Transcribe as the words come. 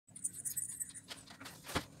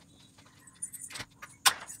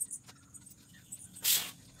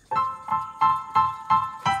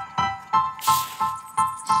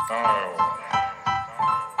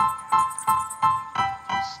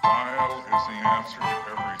answer to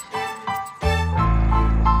everything. A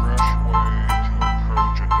fresh way to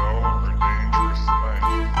approach a dull or dangerous thing.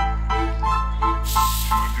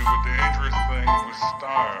 To do a dangerous thing with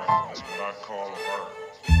style is what I call art.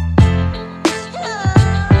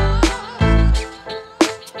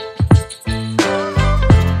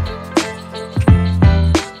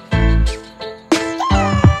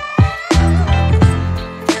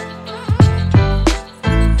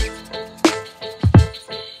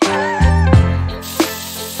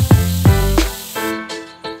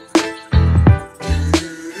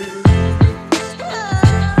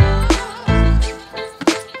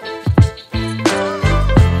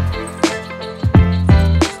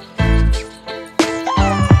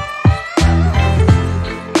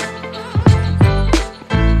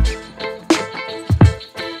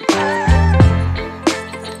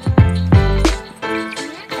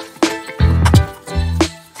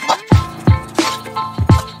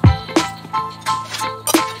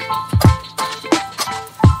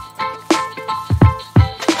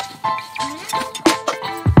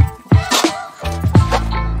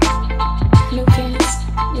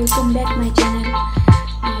 Welcome back my channel.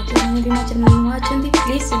 जो भी मेरे channel नुआ अच्छा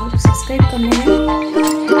please channel को subscribe करने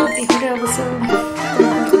video अवश्य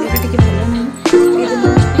टे भल ना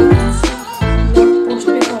पोस्ट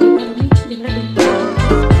भी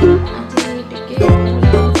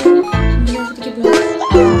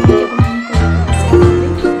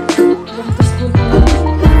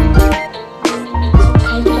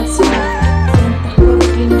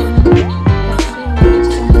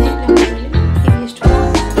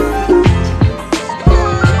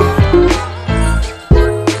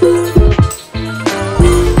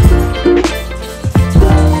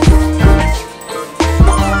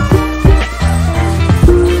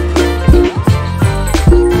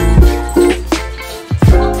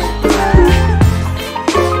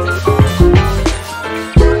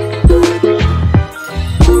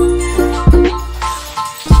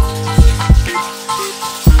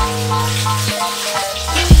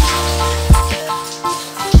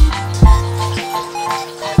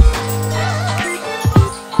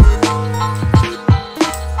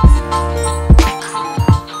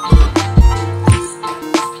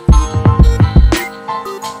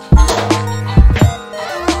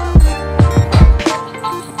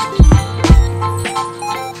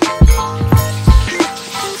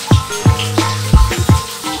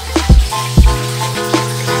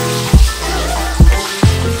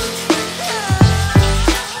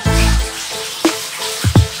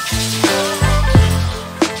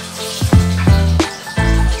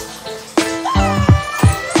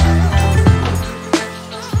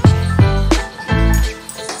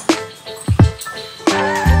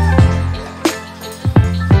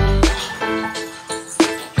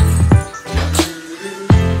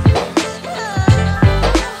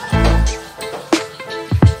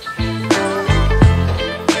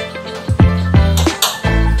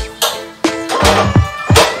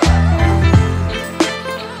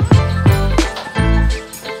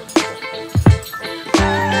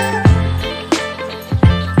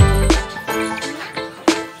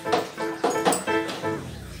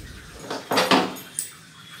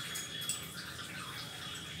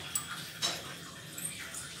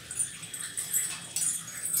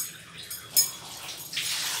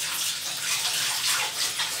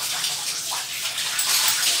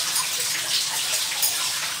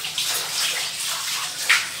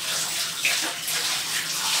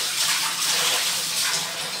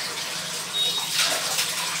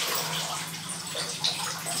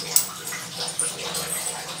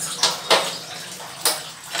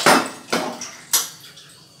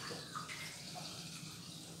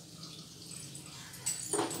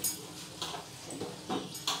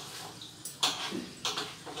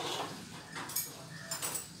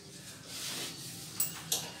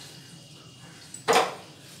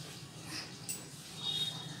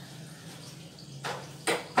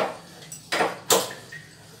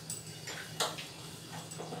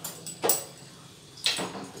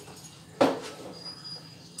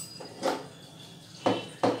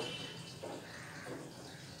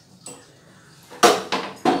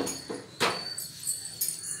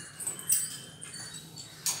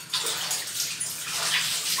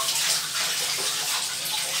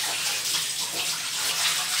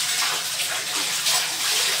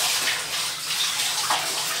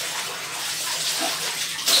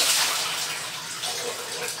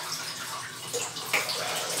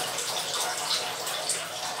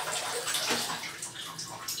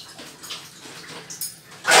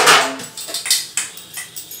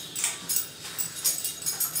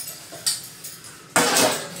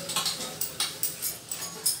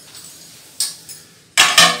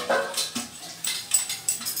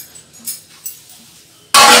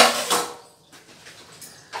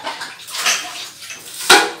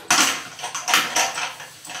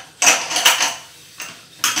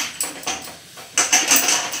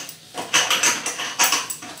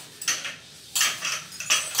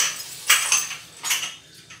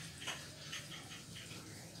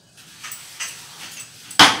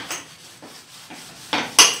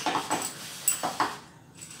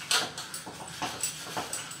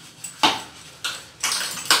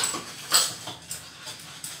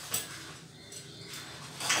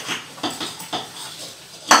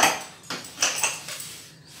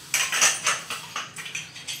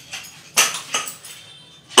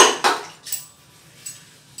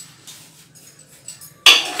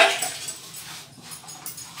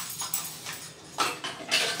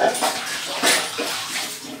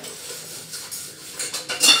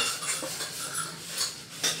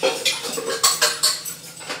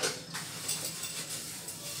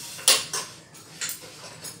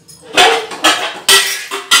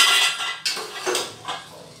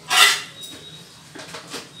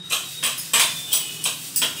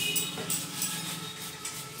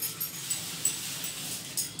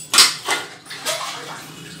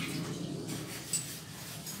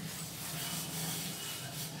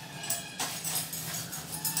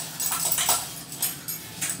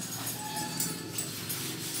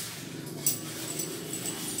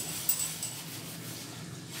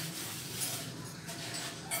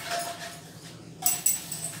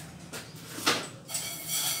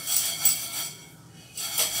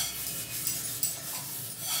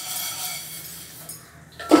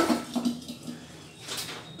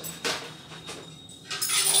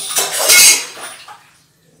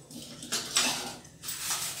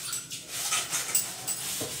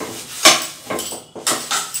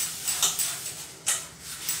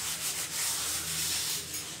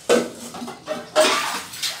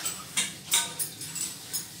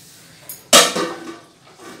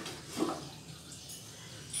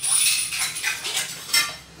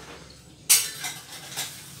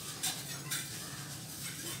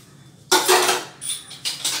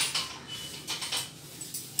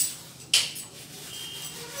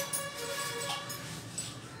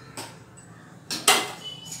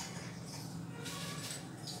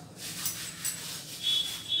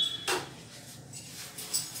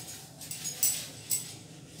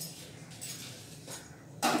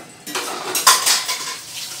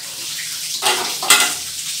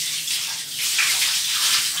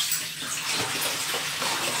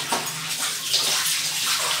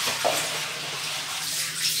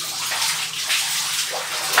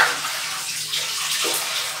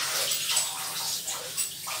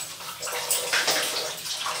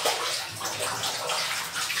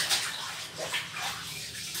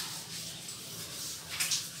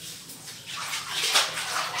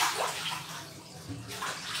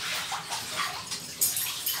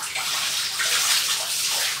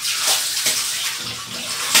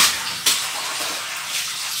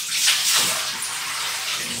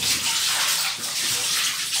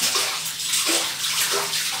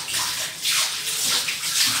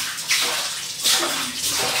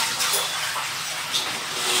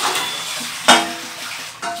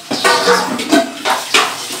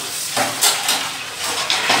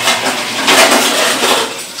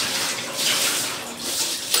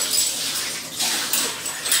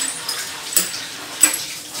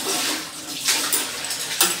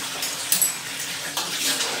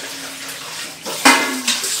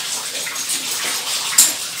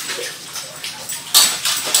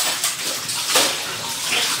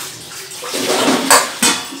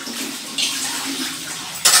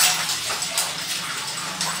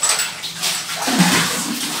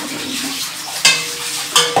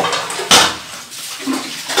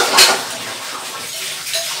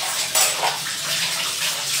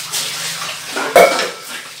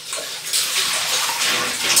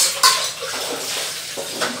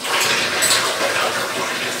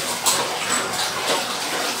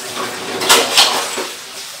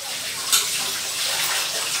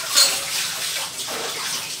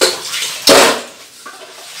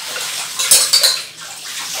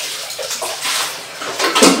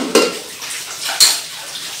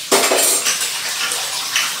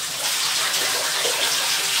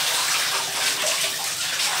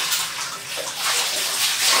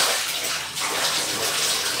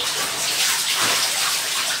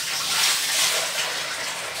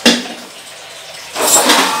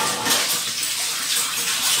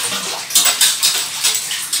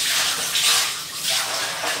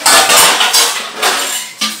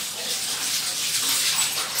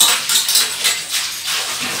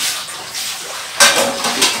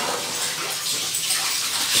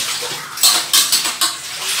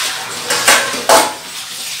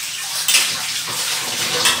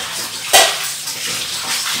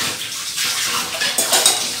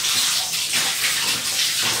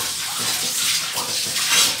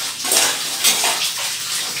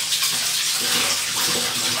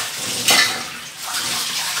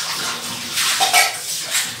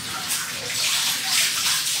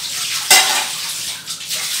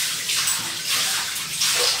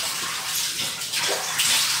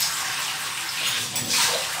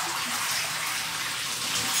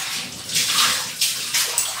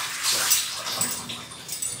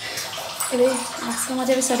ए बासन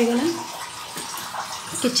मजा भी सरीगला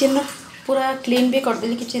किचन पूरा क्लीन भी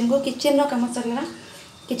करदेली किचन को किचन कम सरीगला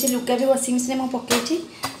किसी लुगा भी वाशिंग मशीन में पकई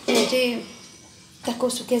ये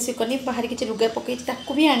सुखिया सुखनी बाहर किसी लुगा पकई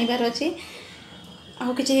भी आनबार अच्छे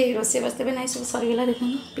आउ कि रोषेईबास भी ना सब सरीगला देखो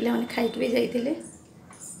पिला मैंने खाई भी जाते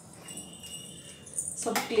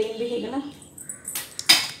सब क्लीन भी होगला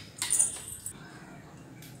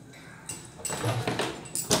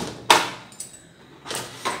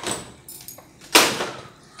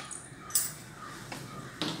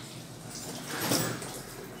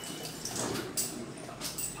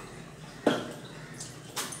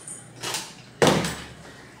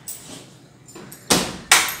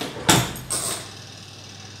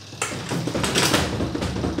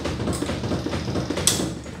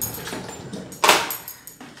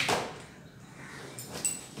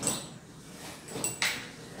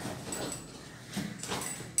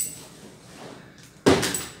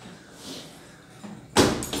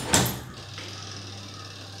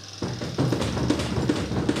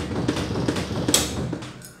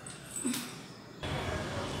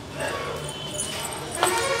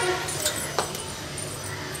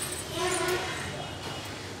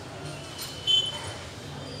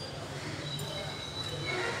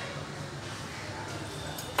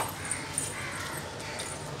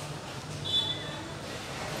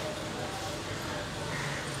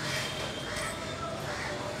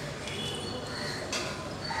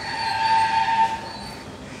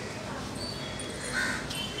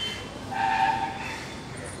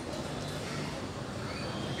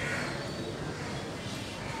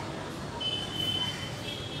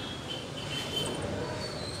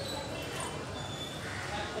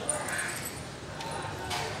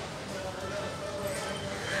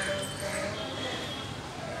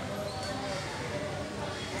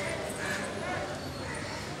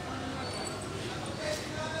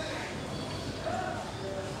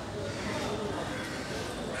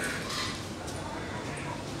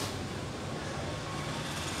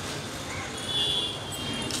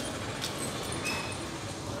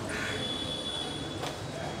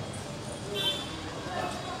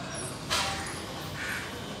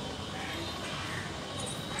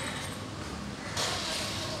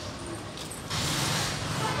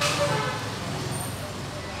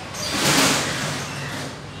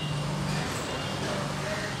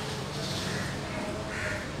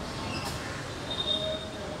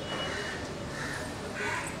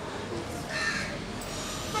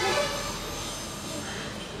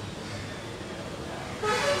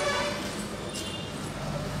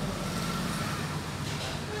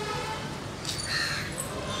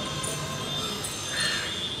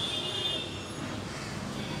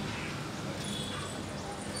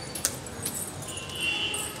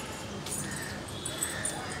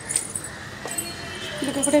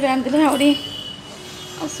लुगापटे बांधिले आहरी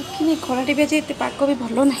आ सुखी खराटे भी आज एत पाग भी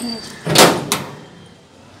भल ना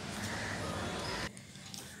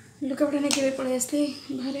लुगापटे नहीं पड़े आसली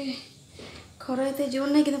बाहर खरा एत जोर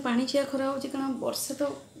ना कि पानी चिया खरा हो कारण वर्षा तो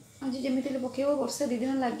आज जमी पकेब वर्षा 2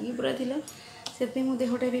 दिन लगे पूरा से मो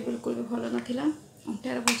देहटा भी बिल्कुल भी भल नाला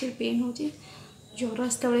अंटार बहुत पेन हो ज्वर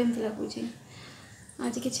आसला बेले एमती लगुच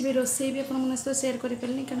आज किसी भी रोषे भी आपको सहित सेयार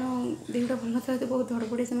करें कारण देहटा भल ना तो बहुत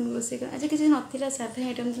धड़पड़े से रोषे आज किसी नाला साधा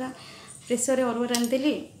आइटम था प्रेसर अरुआ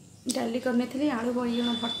रांधि डाली करनी आलू बैगण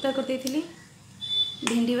भर्ता करदे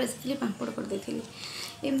भेंडी बासी पापड़ करदे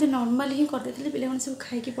एमती नॉर्मल ही करदे पे सब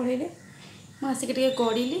खाई पढ़ेले मुझे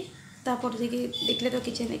गड़िली तापर देखले तो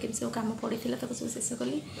किचन के सब कम पड़ी सब शेष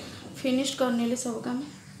कली फिनिश करने सब कम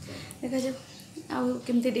देखा जाऊ आउ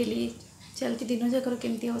केमती डेली चलती दिन जाकर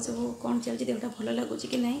केमती सब कौन चलती देहटा भल लगुच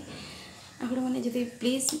कि ना आपण मैंने जब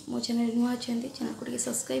प्लीज मो चैनल नुआ अच्छा चैनल को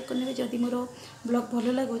सब्सक्राइब करने जदि मोर ब्लॉग भल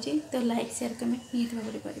लगुच तो लाइक शेयर कमेंट निहत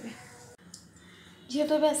भाव करेंगे झील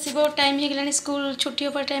तो आसो टाइम हो गला स्कूल छुट्टी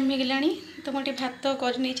होगा टाइम हो गला तो मुझे भात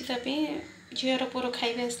कर झीर पुर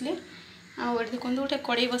खाइबे आसले आठ देखो गोटे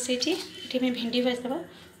कड़े बसई ये भेंडी भाजदेवा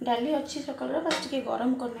डाली अच्छी सकाल बस टे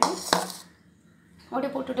गरम करने गोटे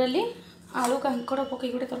पोट डाली आलू कांकड़ पकई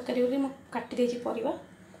गोटे तरकारी बोली काटी परिवा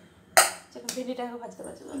भेंडीटा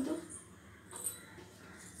भाजदेवा चलतु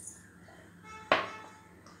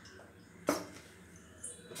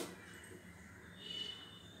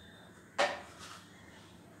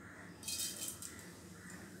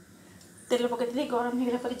तेल पकई गरम हो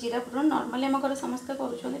गला जीरा फुटन नॉर्मली आम घर समस्ते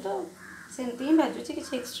करुँच तो सेमती ही भाजुची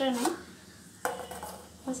किसी एक्सट्रा नहीं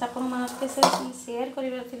बस आप सेयार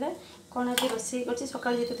कर कौन आज रोषे कर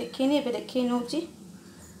सका जेहतु देखनी ए देखे नौ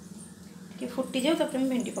कि फुटी जाऊ तब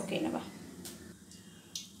भेंडी पकई ना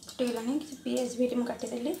फुटीगलानी कि पिज भी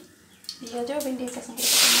काटिदेली पिज भेंडी एक संगे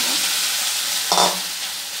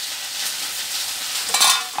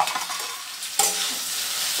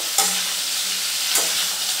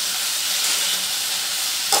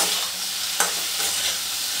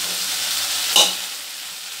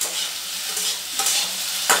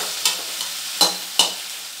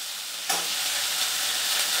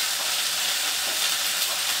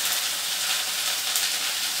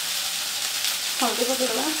हल्दी पकईदे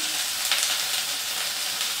भल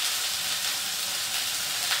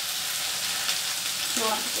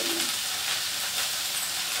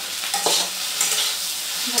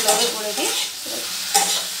भाव गोड़े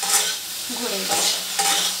घोड़े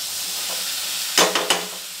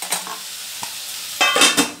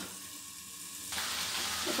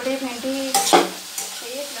एपटे भेंडी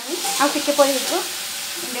आगे पड़े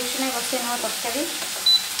इंडक्शन बसई ना तरकारी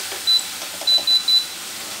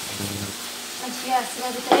झी आसवा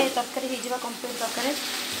भितर तरकारी हो कम्प्लीट तरकारी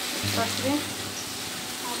बसवे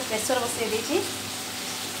प्रेसर बसई देती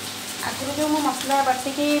आगुरी जो मसला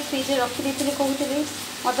बाटिकी फ्रिज रखी कहूली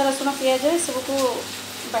अदा रसुण पिज सबको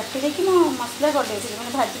बाटी देकी मसला कर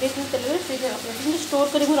मैंने भाजी देती तेल फ्रिज रखी स्टोर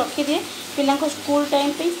कर रखीदिए पिला स्कूल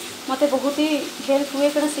टाइम पे मत बहुत ही हेल्प हुए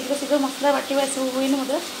कारण शीघ्र शीघ्र मसला बाटा सब हुए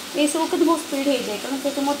मतलब ये सब कि बहुत स्पीड हो जाए कारण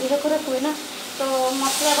जेहतु मो देह खराब हुए ना तो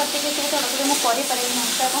मसला बाटिकी सब तरकारी मुझे करें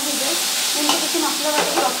मसला कौन हो जाए एमती किसी मसला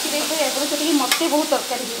बाटिकी रखी देते आगे से मत बहुत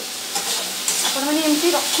तरकारी हुए आपण मैंने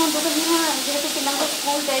एमती रखु जेहतु पिला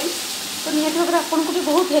स्कूल टाइम तो निहत भाव आपन को भी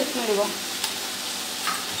बहुत हेल्प मिल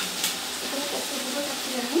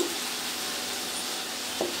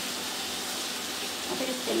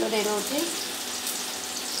तेल दे दूसरी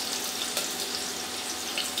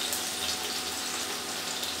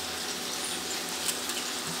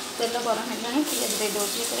तेल गरम है पिज दे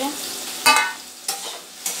दूसरी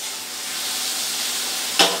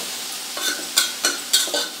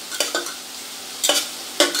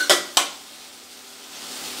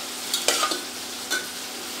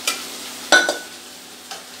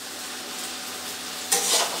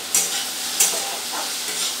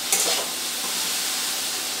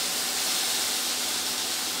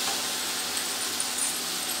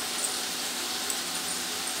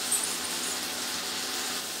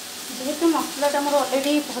जेहेतु मसलाटा मोर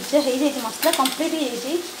अलरेडी भजा हो जाए मसला कंप्लीट हो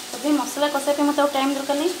जाए तो मसला कषा पे मतलब टाइम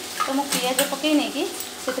दरकार नहीं तो मुझे पिज पकई नहीं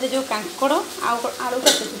कि जो कांकड़ आलू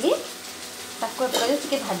काटी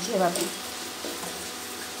टे भाजी हाँपाई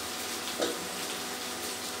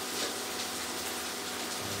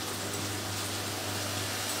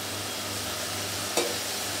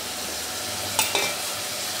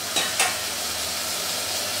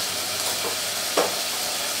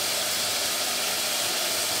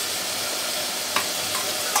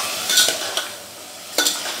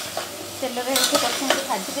तेल प्रथम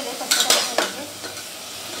भाजी देते कचरा लगे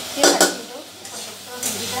टे भाजी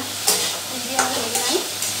भिंडीटा भिंडी आम होगा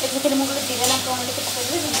ये मुझे जीरा लंका टे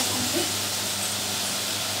पकईदे भिंडी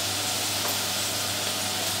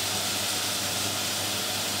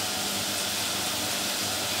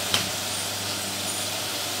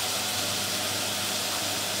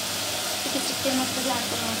चिकेन मसला भी आड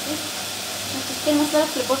कर चिकेन मसला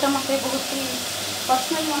फ्लेवरटा मत बहुत ही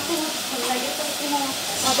पर्सनल मत बहुत भल लगे तो मो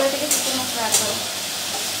मदर टे चिकेन मसला आड कर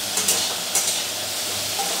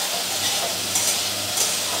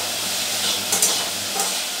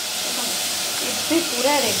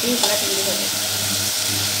पूरा रेडी होगा भिंडी कर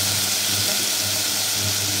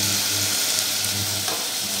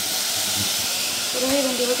पूरा ही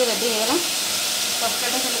भिंडी बहुत रेडी होगा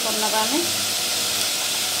तरकारीटा खाली करना आम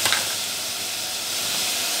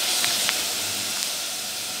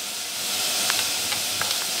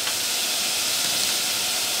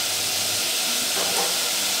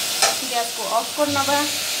गैस को ऑफ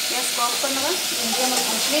कर नवा भिंडी आम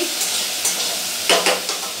कम्प्लीट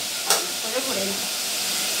घोड़े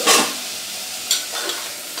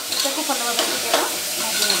को भल भाव टे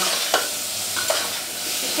भाजी ना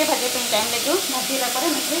टे भाजपा टाइम लगे भाजीला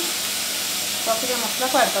मुझे रखी मसला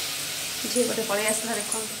को आड कर झी गोटे पलि आसला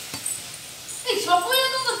देखो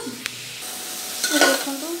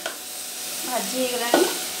देखो भाजी होगा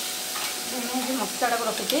जो मसला को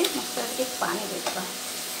रखीचे मसला टे पानी देता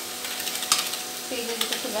फ्रिज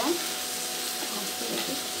जो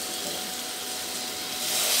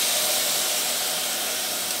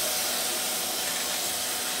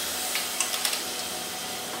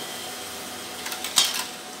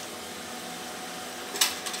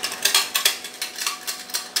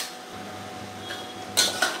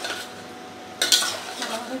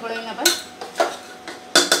गोल ना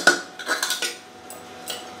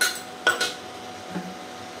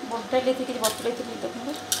बटाली थी बतुरे थी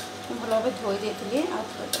देखो भल भाव धोई देती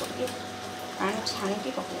आगे पानी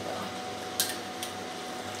छाणी पकईद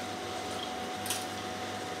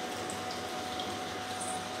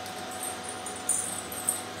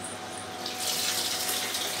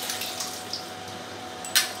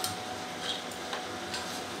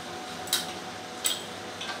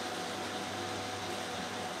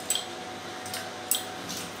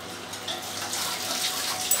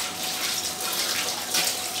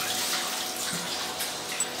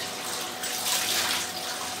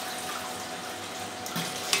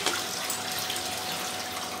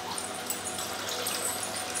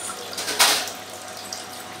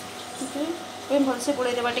भलसे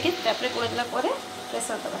गोड़े देवा टे गोड़े देला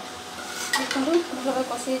प्रेसर दबा देखो भल भाव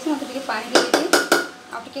कषि मत पानी दे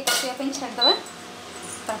आगे कषापी छाड़दे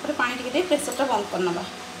तापर पानी टे दे प्रेसरटा बंद करनवा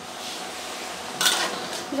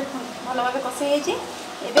देखो भल भाव कषि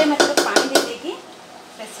एवं मत पानी दे देकी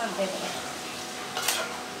प्रेसर देदेगा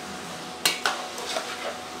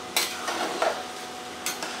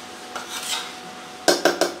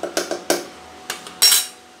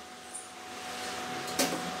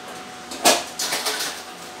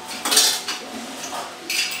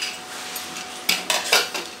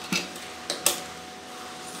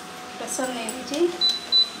प्रेसर नहीं दीजिए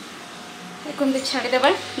एमती छाड़देवा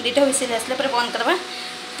दुईटा हुइसिल आसला पर बंद करवा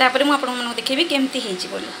तापर मुझे आपको देखेबी केमती होइछि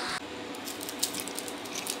बोली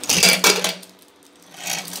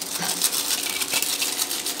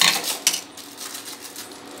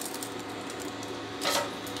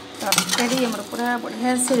तरकारी हमर पूरा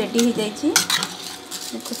बढ़िया से रेडी हो जाइए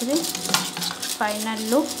देखुए फाइनल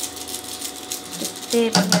लुक केते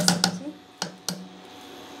बढ़िया से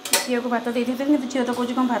झील को भात दे कि झील तो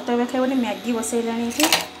कौन भात ए खाइबनी मैगी बसैलानी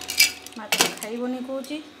भात खाइबनी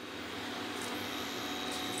कौच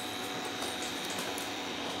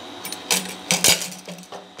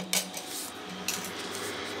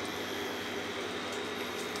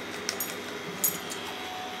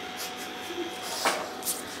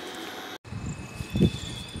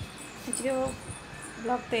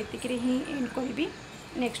ब्लॉग तो एतिक ही एंड करी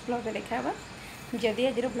नेक्स्ट ब्लॉग देखा जदि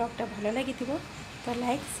आज ब्लॉगटा भल लगी तो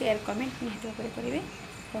लाइक शेयर कमेंट निहाती भाव करेंगे।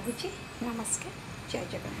 रोचे नमस्कार जय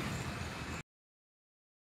जगन्नाथ।